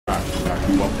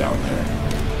you up down there.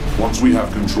 Once we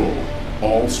have control,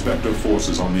 all Spectre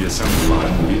forces on the assembly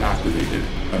line will be activated,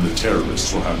 and the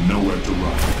terrorists will have nowhere to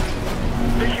run.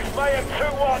 This is Mayhem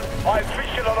 2-1. I have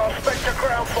vision on our Spectre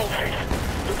ground forces.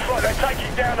 Looks like they're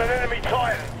taking down an enemy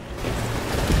Titan.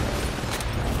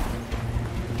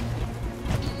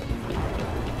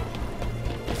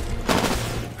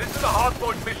 This is a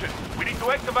hardpoint mission. We need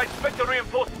to activate Spectre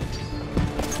reinforcements.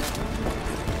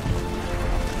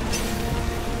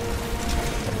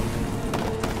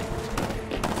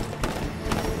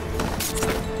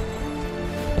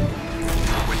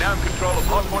 Now in control of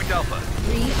Hardpoint Alpha.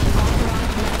 3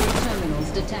 unauthorized network terminals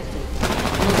detected.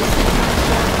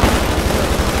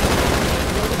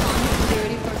 Notifying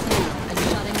security personnel and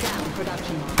shutting down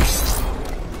production lines.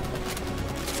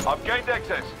 I've gained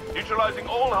access, neutralizing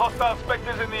all hostile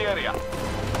Spectres in the area.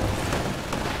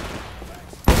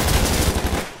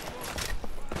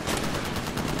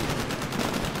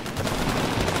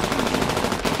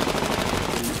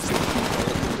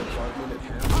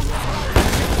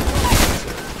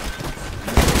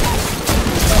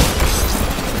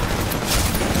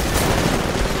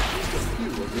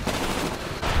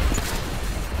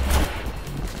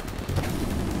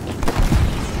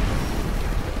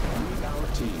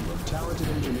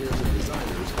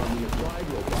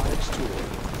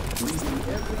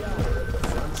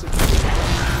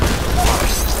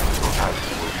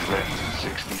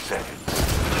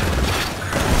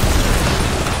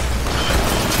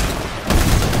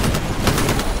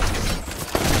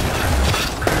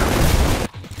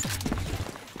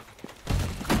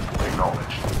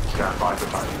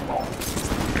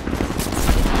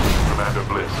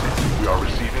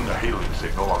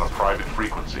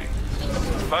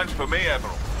 Thanks for me,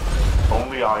 Admiral.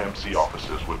 Only IMC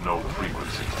officers would know the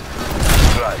frequency.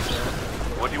 Right.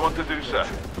 What do you want to do, sir?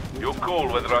 Your call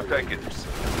whether I take it.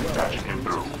 Patching him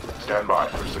through. Stand by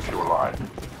for a secure line.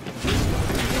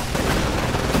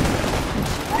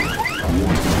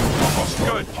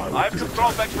 Good. I have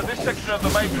control back for this section of the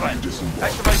main track.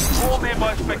 Activate all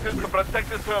nearby Spectres to protect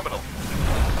the terminal.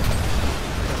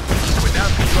 We're now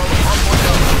in control of Hardpoint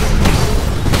Alpha.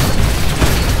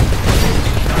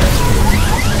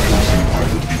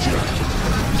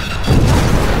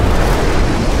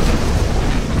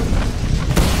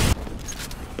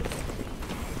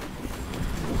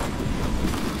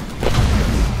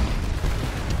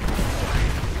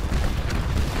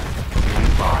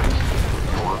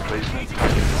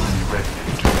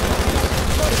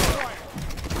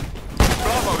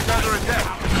 Bravo is under attack.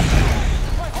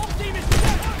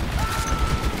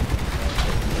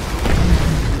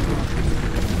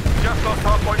 Just lost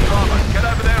Hardpoint Bravo. Get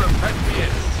over there and patch me in.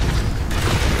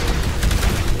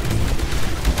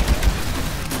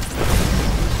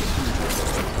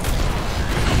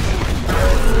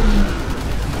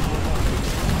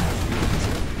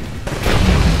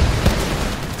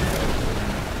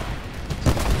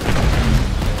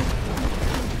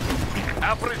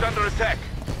 Alpha is under attack.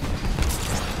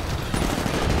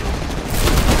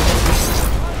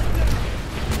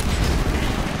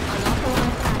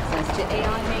 Unauthorized access to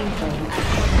AI mainframe at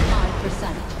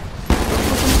 25%.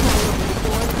 Local control of the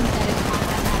core synthetic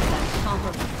combat assets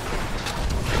compromised.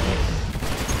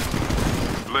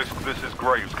 Lisk, this is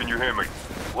Graves. Can you hear me?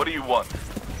 What do you want?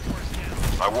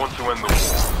 I want to end the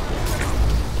war.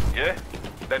 Yeah?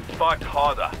 Then fight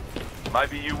harder.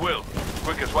 Maybe you will.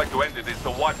 Quickest way to end it is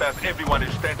to wipe out everyone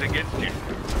who stands against you.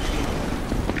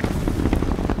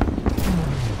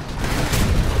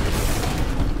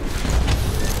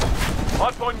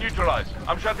 Hardpoint neutralized.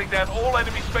 I'm shutting down all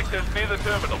enemy Spectres near the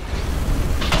terminal.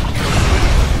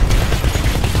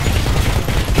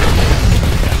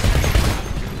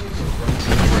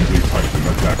 Friendly Titan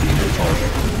attacking your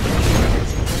target.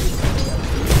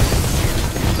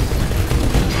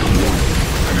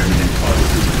 An enemy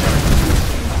pilot is attacking.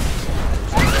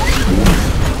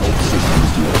 All systems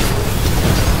go.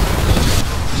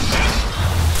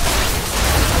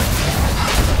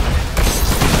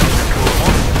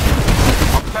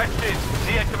 I'm patched in.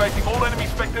 Deactivating all enemy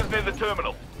Spectres near the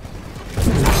terminal.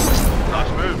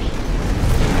 Nice moves.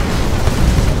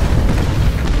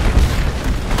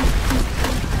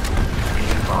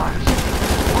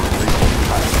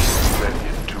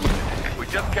 We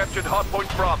just captured Hardpoint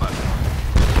Bravo.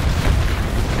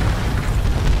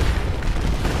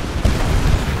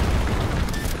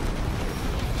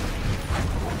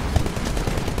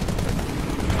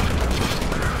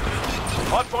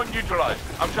 Hardpoint neutralized.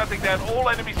 I'm shutting down all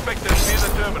enemy Spectres near the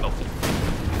terminal.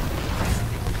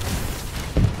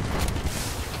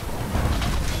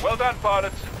 Well done,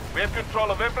 pilots. We have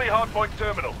control of every hardpoint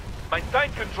terminal.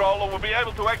 Maintain control or we'll be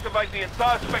able to activate the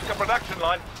entire Spectre production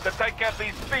line to take out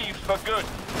these thieves for good.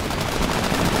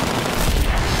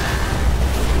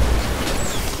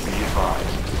 Be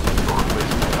advised. Your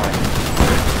replacement Titan.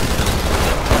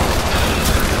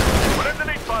 We're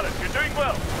underneath, pilot. You're doing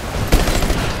well.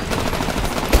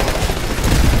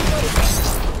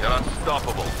 You're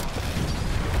unstoppable.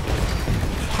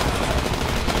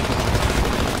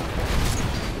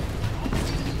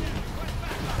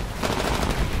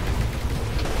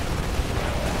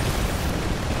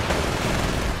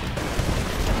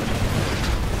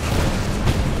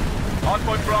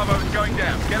 Hardpoint Bravo is going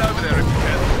down. Get over there if you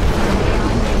can.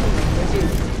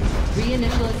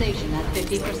 Reinitialization at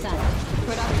 50%.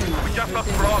 Production line We just lost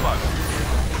resumed. Bravo.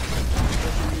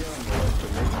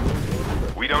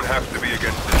 We don't have to be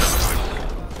against the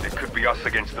Earth. It could be us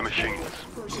against the machines.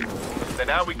 Then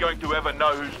how are we going to ever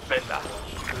know who's better?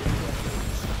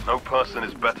 No person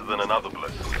is better than another,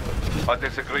 Bliss. I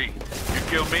disagree. You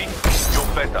kill me,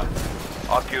 you're better.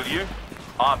 I kill you,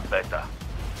 I'm better.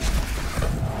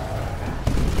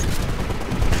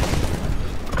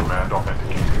 Command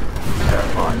authenticated.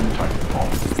 Stand by for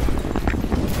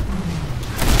Titanfall.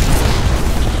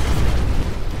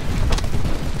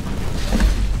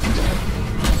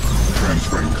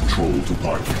 Transferring control to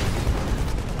pilot.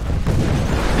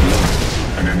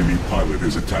 An enemy pilot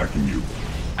is attacking you.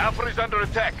 Alpha is under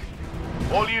attack.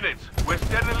 All units, we're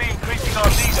steadily increasing our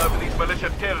lead over these militia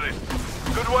terrorists.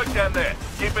 Good work down there.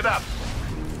 Keep it up.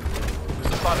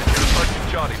 Mr. Pilot, you're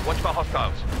approaching Charlie. Watch for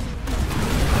hostiles.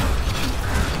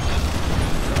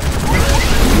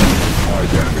 High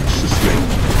damage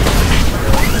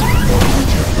sustained.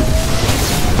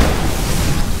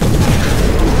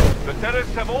 The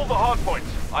terrorists have all the hard points.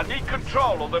 I need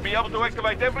control or they'll be able to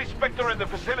activate every Spectre in the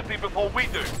facility before we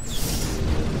do.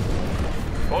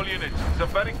 All units, it's a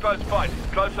very close fight.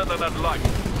 Closer than I'd like.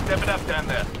 Step it up down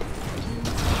there.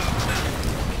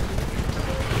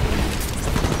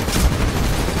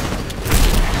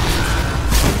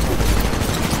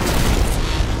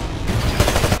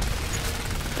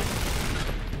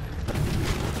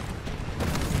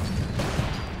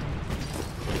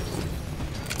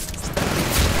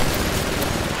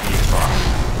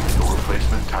 Your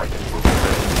replacement Titan will be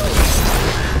ready.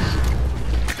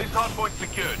 This hardpoint's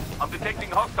secured. I'm detecting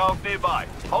hostiles nearby.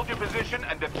 Hold your position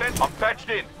and defend. I'm patched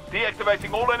in.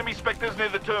 Deactivating all enemy Spectres near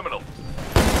the terminal.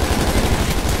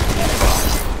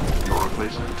 Your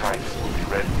replacement Titan will be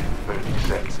ready in 30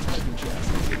 seconds.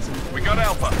 We got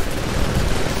Alpha.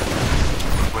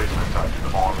 Replacement Titan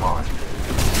online.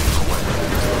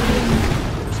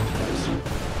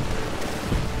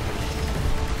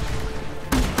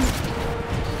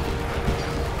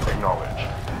 Acknowledge.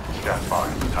 Stand by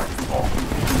for Titanfall.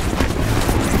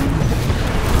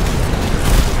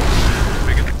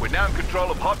 We're now in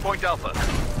control of Hardpoint Alpha.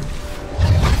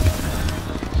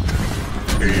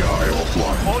 AI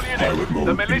offline. All Pilot units, mode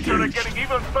the militia are engaged. getting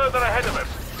even further ahead of us.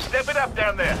 Step it up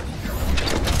down there.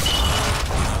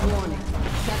 Warning.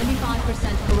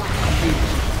 75% corruption breach.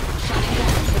 Shutting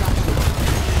down production.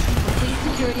 Complete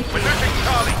security We're clearance. losing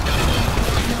Charlie.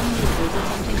 Unknown users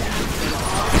attempting to access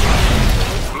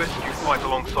all Bliss, you fight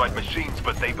alongside machines,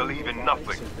 but they believe in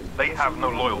nothing. They have no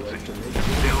loyalty.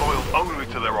 They're loyal only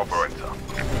to their operator.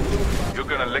 You're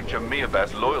gonna lecture me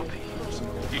about loyalty?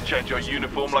 You change your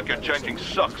uniform like you're changing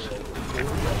socks.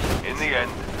 In the end,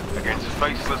 against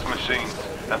faceless machines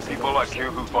and people like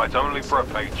you who fight only for a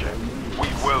paycheck, we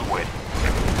will win.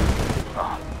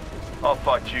 I'll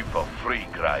fight you for free,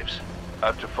 Graves.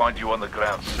 Hope to find you on the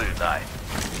ground soon, eh?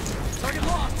 Target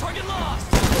lost! Target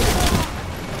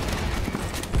lost!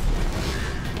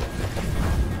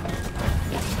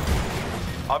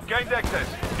 I've gained access,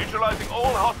 neutralizing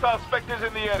all hostile Spectres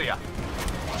in the area.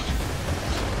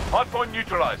 Hardpoint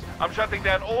neutralized. I'm shutting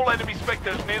down all enemy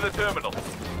Spectres near the terminal.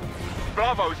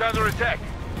 Bravo is under attack.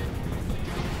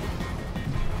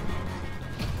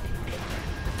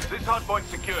 This hardpoint's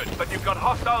secured, but you've got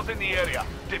hostiles in the area.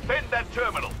 Defend that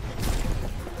terminal.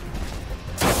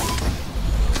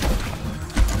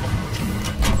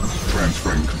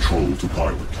 Transferring control to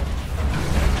pilot.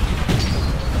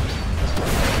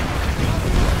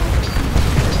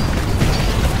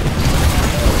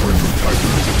 Friendly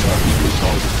Titan is attacking your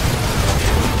target.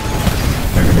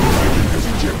 Enemy Titan has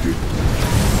ejected.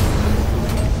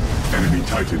 Enemy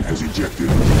Titan has ejected.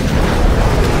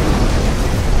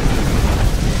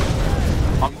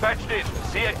 I'm patched in.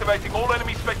 Deactivating all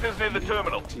enemy Spectres near the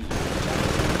terminal.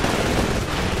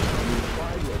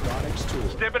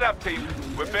 Step it up, team.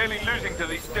 We're barely losing to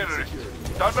these terrorists.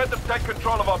 Don't let them take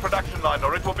control of our production line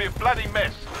or it will be a bloody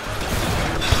mess.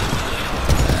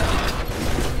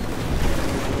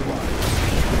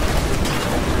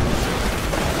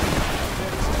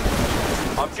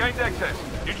 I've gained access,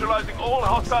 neutralizing all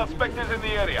hostile specters in the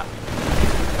area.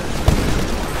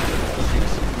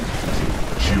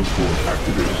 Shield core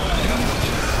activated.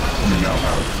 We now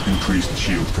have increased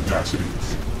shield capacity.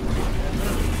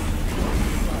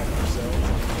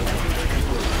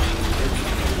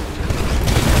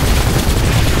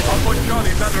 Hardpoint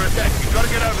Charlie's under attack. You've got to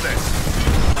get over there.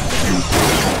 Shield core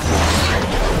offline.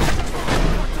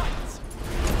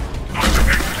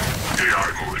 AI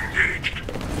mode engaged.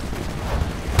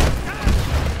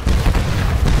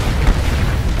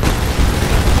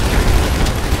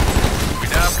 We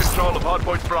now have control of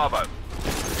Hardpoint Bravo.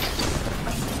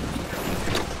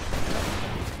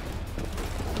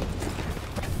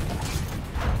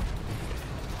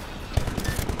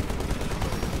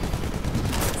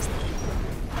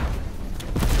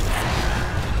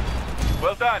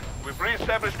 Well done. We've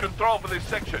re-established control for this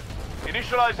section.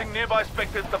 Initializing nearby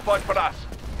specters to fight for us.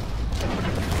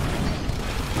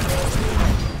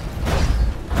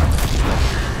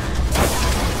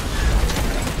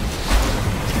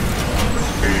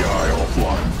 AI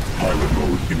offline. Pilot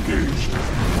mode engaged.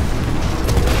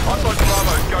 Hardpoint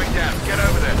Bravo is going down. Get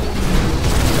over there.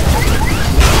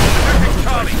 Detecting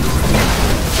Charlie.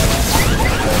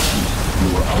 You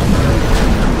are outnumbered.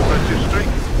 That's your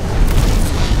streak.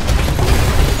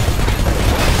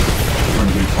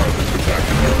 Friendly pilots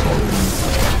attacking your target.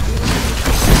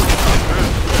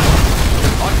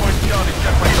 Hardpoint Charlie,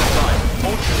 checkpoint on side.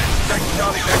 All units, take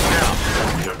Charlie back now.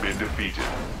 We have been defeated.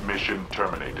 Mission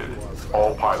terminated.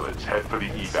 All pilots head for the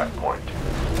evac point.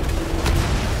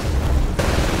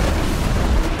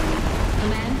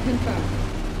 Command confirmed.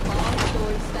 All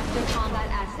stored Spectre combat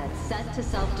assets set to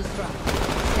self-destruct.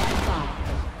 Stand by.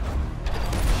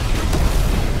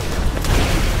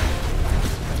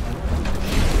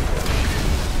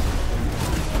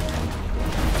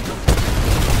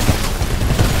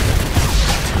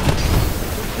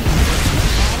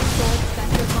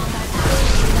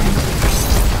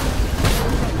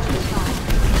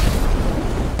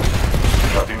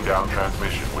 Shutting down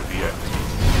transmission with the enemy.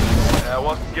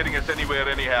 Wasn't getting us anywhere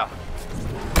anyhow.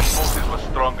 Forces were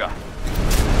stronger.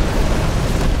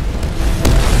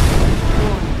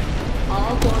 Warning.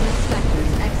 All dormant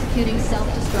Spectres executing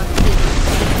self-destruct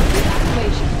sequence.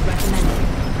 Evacuation recommended.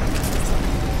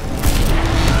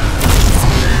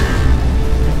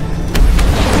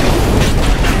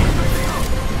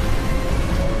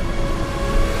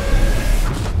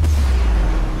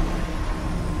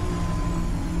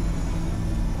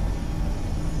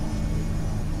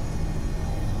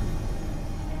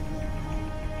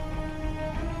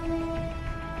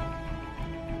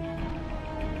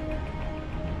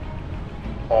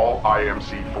 All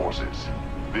IMC forces.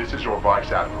 This is your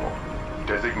Vice Admiral.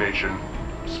 Designation,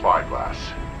 Spyglass.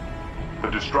 The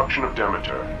destruction of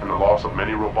Demeter and the loss of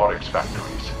many robotics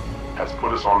factories has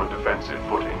put us on a defensive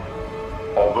footing.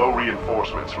 Although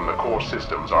reinforcements from the core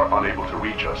systems are unable to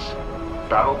reach us,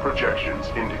 battle projections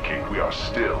indicate we are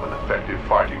still an effective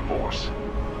fighting force.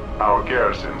 Our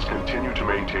garrisons continue to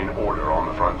maintain order on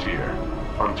the frontier.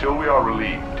 Until we are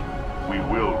relieved, we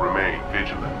will remain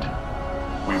vigilant.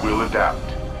 We will adapt,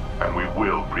 and we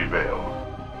will prevail.